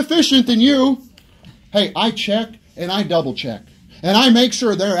are more efficient than you. Hey, I check and I double check. and I make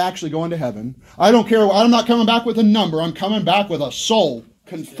sure they're actually going to heaven. I don't care. I'm not coming back with a number. I'm coming back with a soul.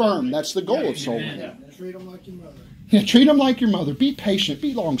 Confirmed. That's the goal of soul winning. Yeah. Treat them like your mother. Yeah, treat them like your mother. Be patient.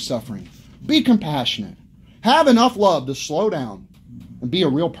 Be long-suffering. Be compassionate. Have enough love to slow down and be a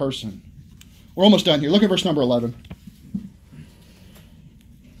real person. We're almost done here. Look at verse number 11.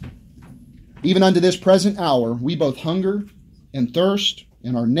 Even unto this present hour, we both hunger and thirst,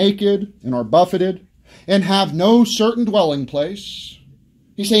 and are naked, and are buffeted, and have no certain dwelling place.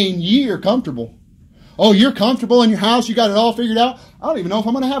 He's saying, ye are comfortable. Oh, you're comfortable in your house. You got it all figured out. I don't even know if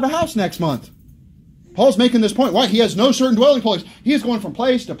I'm going to have a house next month. Paul's making this point. Why? He has no certain dwelling place. He is going from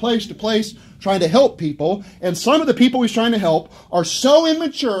place to place to place, trying to help people. And some of the people he's trying to help are so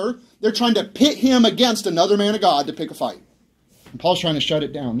immature, they're trying to pit him against another man of God to pick a fight. And Paul's trying to shut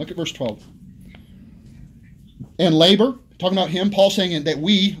it down. Look at verse 12. And labor, talking about him, Paul saying that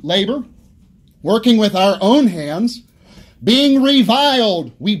we labor, working with our own hands, being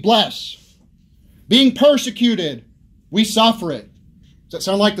reviled, we bless. Being persecuted, we suffer it. Does that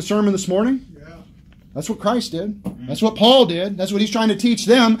sound like the sermon this morning? Yeah. That's what Christ did. That's what Paul did. That's what he's trying to teach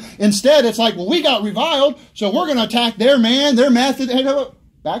them. Instead, it's like, well, we got reviled, so we're going to attack their man, their method.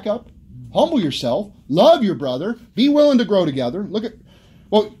 Back up. Humble yourself. Love your brother. Be willing to grow together. Look at,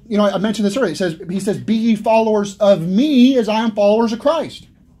 well, you know, I mentioned this earlier. He says, be ye followers of me as I am followers of Christ.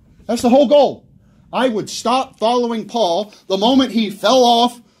 That's the whole goal. I would stop following Paul the moment he fell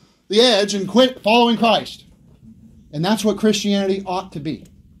off the edge and quit following Christ. And that's what Christianity ought to be.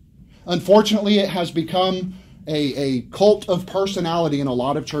 Unfortunately, it has become a cult of personality in a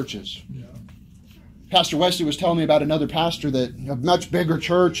lot of churches. Yeah. Pastor Wesley was telling me about another pastor that a much bigger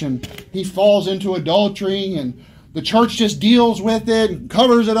church, and he falls into adultery, and the church just deals with it and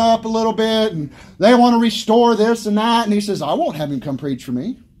covers it up a little bit, and they want to restore this and that. And he says, I won't have him come preach for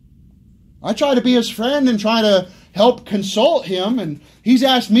me. I try to be his friend and try to help consult him, and he's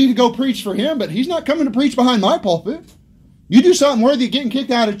asked me to go preach for him, but he's not coming to preach behind my pulpit. You do something worthy of getting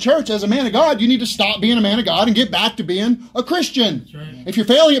kicked out of church as a man of God, you need to stop being a man of God and get back to being a Christian. That's right. If you're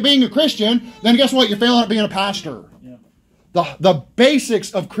failing at being a Christian, then guess what? You're failing at being a pastor. Yeah. The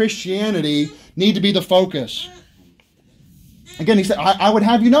basics of Christianity need to be the focus. Again, he said, I would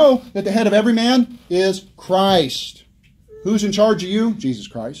have you know that the head of every man is Christ. Who's in charge of you? Jesus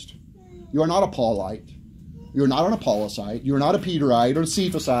Christ. You are not a Paulite. You are not an Apollossite. You are not a Peterite or a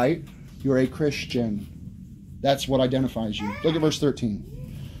Cephasite. You are a Christian. That's what identifies you. Look at verse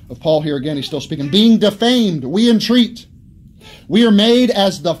 13 of Paul here again. He's still speaking. Being defamed, we entreat. We are made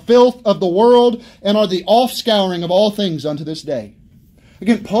as the filth of the world and are the offscouring of all things unto this day.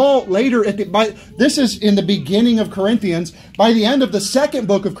 Again, Paul later, this is in the beginning of Corinthians. By the end of the second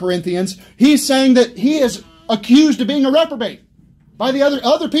book of Corinthians, he's saying that he is accused of being a reprobate. By the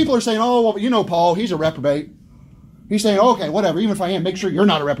other people are saying, oh, well, you know, Paul, he's a reprobate. He's saying, okay, whatever, even if I am, make sure you're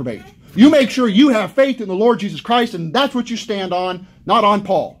not a reprobate. You make sure you have faith in the Lord Jesus Christ, and that's what you stand on, not on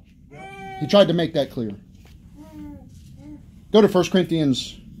Paul. He tried to make that clear. Go to 1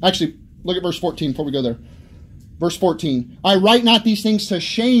 Corinthians. Actually, look at verse 14 before we go there. Verse 14. I write not these things to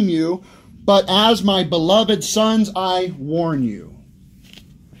shame you, but as my beloved sons I warn you.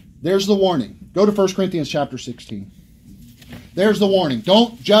 There's the warning. Go to 1 Corinthians chapter 16. There's the warning.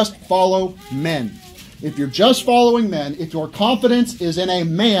 Don't just follow men. If you're just following men, if your confidence is in a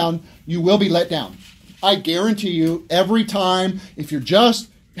man, you will be let down. I guarantee you, every time, if you're just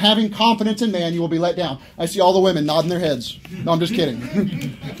having confidence in man, you will be let down. I see all the women nodding their heads. No, I'm just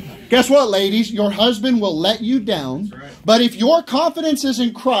kidding. Guess what, ladies? Your husband will let you down. Right. But if your confidence is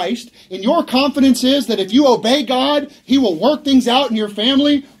in Christ, and your confidence is that if you obey God, He will work things out in your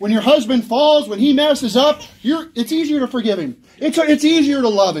family. When your husband falls, when he messes up, it's easier to forgive him. It's easier to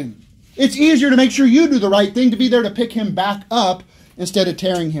love him. It's easier to make sure you do the right thing, to be there to pick him back up instead of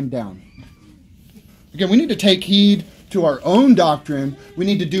tearing him down. Again, we need to take heed to our own doctrine. We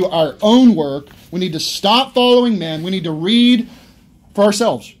need to do our own work. We need to stop following men. We need to read for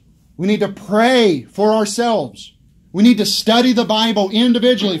ourselves. We need to pray for ourselves. We need to study the Bible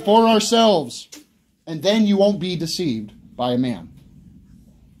individually for ourselves. And then you won't be deceived by a man.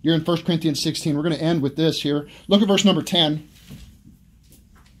 You're in 1 Corinthians 16. We're going to end with this here. Look at verse number 10.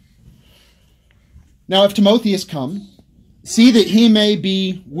 Now if Timotheus come, see that he may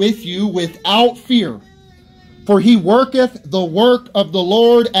be with you without fear. For he worketh the work of the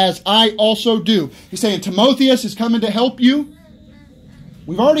Lord as I also do. He's saying Timotheus is coming to help you.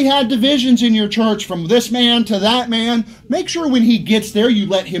 We've already had divisions in your church from this man to that man. Make sure when he gets there you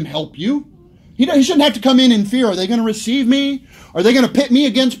let him help you. He shouldn't have to come in fear. Are they going to receive me? Are they going to pit me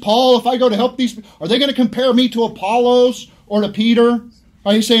against Paul if I go to help these? Are they going to compare me to Apollos or to Peter?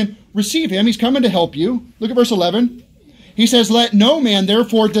 He's saying, receive him. He's coming to help you. Look at verse 11. He says, let no man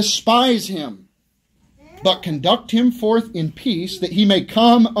therefore despise him, but conduct him forth in peace, that he may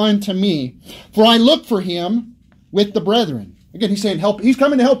come unto me. For I look for him with the brethren. Again, he's saying, help. He's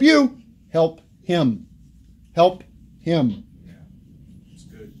coming to help you. Help him. Help him. Yeah. That's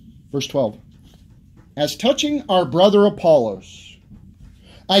good. Verse 12. As touching our brother Apollos,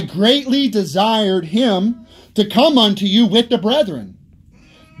 I greatly desired him to come unto you with the brethren,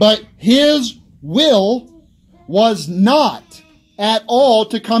 but his will was not at all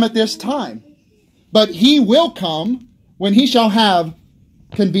to come at this time, but he will come when he shall have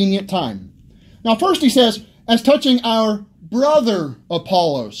convenient time. Now first he says, as touching our brother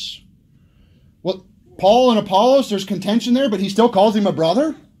Apollos. Well, Paul and Apollos, there's contention there, but he still calls him a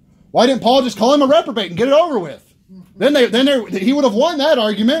brother? Why didn't Paul just call him a reprobate and get it over with? Then he would have won that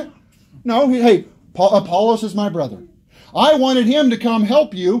argument. No, hey, Apollos is my brother. I wanted him to come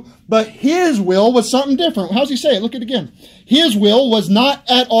help you, but his will was something different. How's he say it? Look at it again. His will was not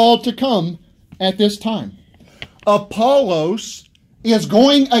at all to come at this time. Apollos is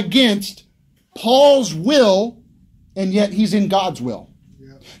going against Paul's will, and yet he's in God's will.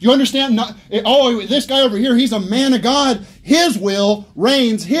 Yeah. You understand? This guy over here, he's a man of God. His will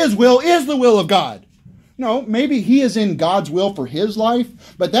reigns. His will is the will of God. No, maybe he is in God's will for his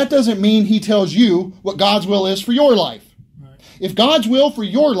life, but that doesn't mean he tells you what God's will is for your life. If God's will for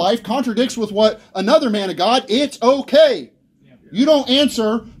your life contradicts with what another man of God, it's okay. Yeah. You don't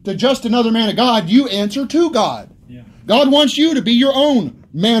answer to just another man of God. You answer to God. Yeah. God wants you to be your own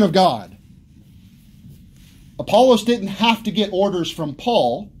man of God. Apollos didn't have to get orders from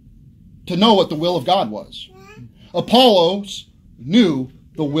Paul to know what the will of God was. Apollos knew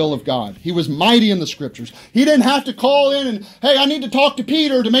the will of God. He was mighty in the Scriptures. He didn't have to call in and, hey, I need to talk to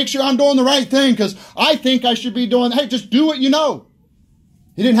Peter to make sure I'm doing the right thing because I think I should be doing, hey, just do what you know.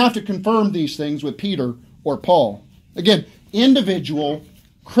 He didn't have to confirm these things with Peter or Paul. Again, individual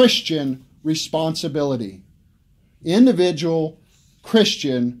Christian responsibility. Individual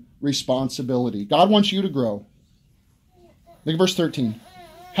Christian responsibility. God wants you to grow. Look at verse 13.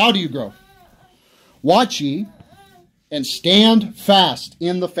 How do you grow? Watch ye and stand fast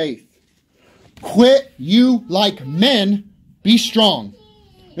in the faith. Quit you like men, be strong.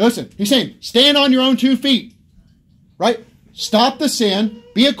 Now listen, he's saying, stand on your own 2 feet. Right? Stop the sin.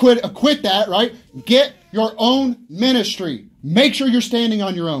 Quit that, right? Get your own ministry. Make sure you're standing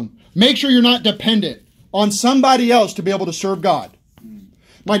on your own. Make sure you're not dependent on somebody else to be able to serve God.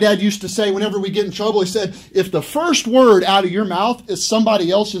 My dad used to say, whenever we get in trouble, he said, if the first word out of your mouth is somebody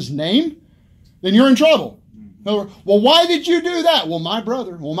else's name, then you're in trouble. Well, why did you do that? Well, my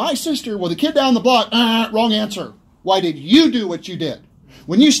brother. Well, my sister. Well, the kid down the block. Wrong answer. Why did you do what you did?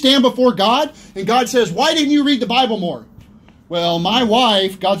 When you stand before God and God says, why didn't you read the Bible more? Well, my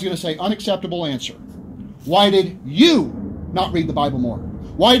wife, God's going to say, unacceptable answer. Why did you not read the Bible more?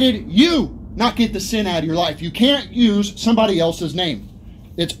 Why did you not get the sin out of your life? You can't use somebody else's name.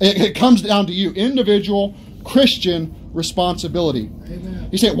 It comes down to you. Individual Christian responsibility. Amen.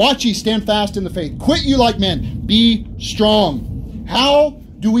 He said, watch ye, stand fast in the faith. Quit you like men. Be strong. How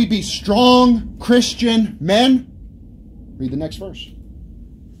do we be strong Christian men? Read the next verse.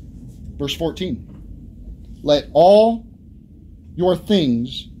 Verse 14. Let all your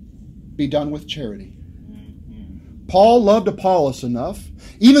things be done with charity. Paul loved Apollos enough,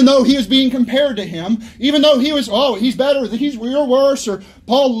 even though he was being compared to him, even though he was, he's better, you're worse, or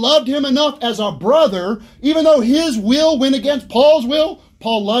Paul loved him enough as a brother, even though his will went against Paul's will,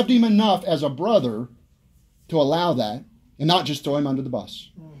 Paul loved him enough as a brother to allow that and not just throw him under the bus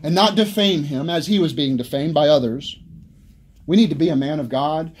and not defame him as he was being defamed by others. We need to be a man of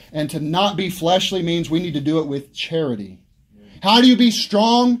God, and to not be fleshly means we need to do it with charity. How do you be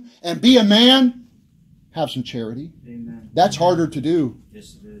strong and be a man? Have some charity. Amen. That's harder to do.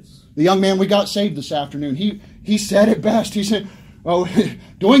 Yes, it is. The young man we got saved this afternoon, he said it best. He said,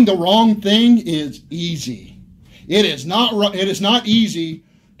 doing the wrong thing is easy. It is not easy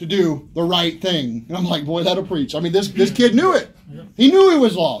to do the right thing. And I'm like, boy, that'll preach. I mean, this kid knew it. He knew he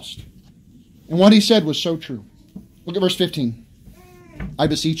was lost. And what he said was so true. Look at verse 15. I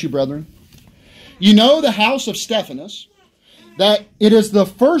beseech you, brethren, you know the house of Stephanas, that it is the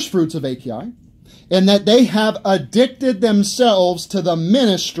first fruits of Achaia, and that they have addicted themselves to the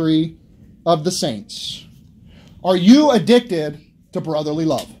ministry of the saints. Are you addicted to brotherly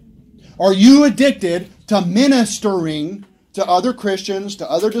love? Are you addicted to ministering to other Christians,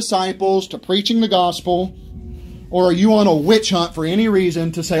 to other disciples, to preaching the gospel? Or are you on a witch hunt for any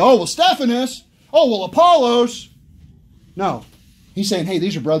reason to say, Stephanas, Apollos? No. He's saying, hey,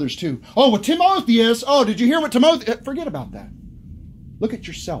 these are brothers too. Timotheus. Did you hear what Forget about that. Look at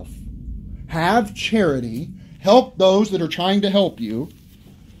yourself. Have charity. help those that are trying to help you.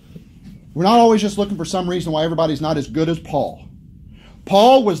 We're not always just looking for some reason why everybody's not as good as Paul.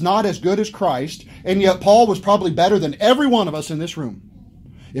 Paul was not as good as Christ, and yet Paul was probably better than every one of us in this room.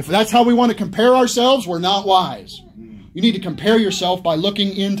 If that's how we want to compare ourselves, we're not wise. You need to compare yourself by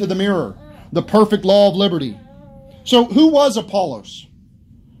looking into the mirror, the perfect law of liberty. So who was Apollos?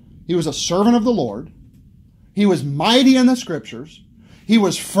 He was a servant of the Lord. He was mighty in the Scriptures. He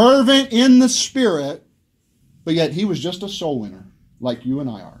was fervent in the Spirit, but yet he was just a soul winner, like you and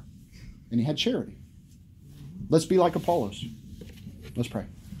I are. And he had charity. Let's be like Apollos. Let's pray.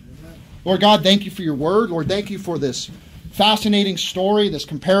 Lord God, thank you for your word. Lord, thank you for this fascinating story, this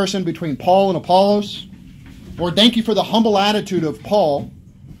comparison between Paul and Apollos. Lord, thank you for the humble attitude of Paul,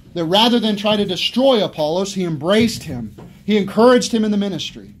 that rather than try to destroy Apollos, he embraced him. He encouraged him in the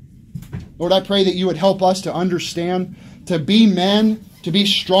ministry. Lord, I pray that you would help us to understand, to be men, to be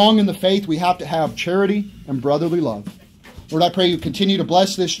strong in the faith, we have to have charity and brotherly love. Lord, I pray you continue to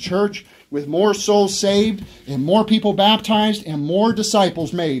bless this church with more souls saved and more people baptized and more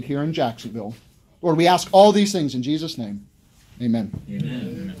disciples made here in Jacksonville. Lord, we ask all these things in Jesus' name. Amen.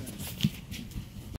 Amen.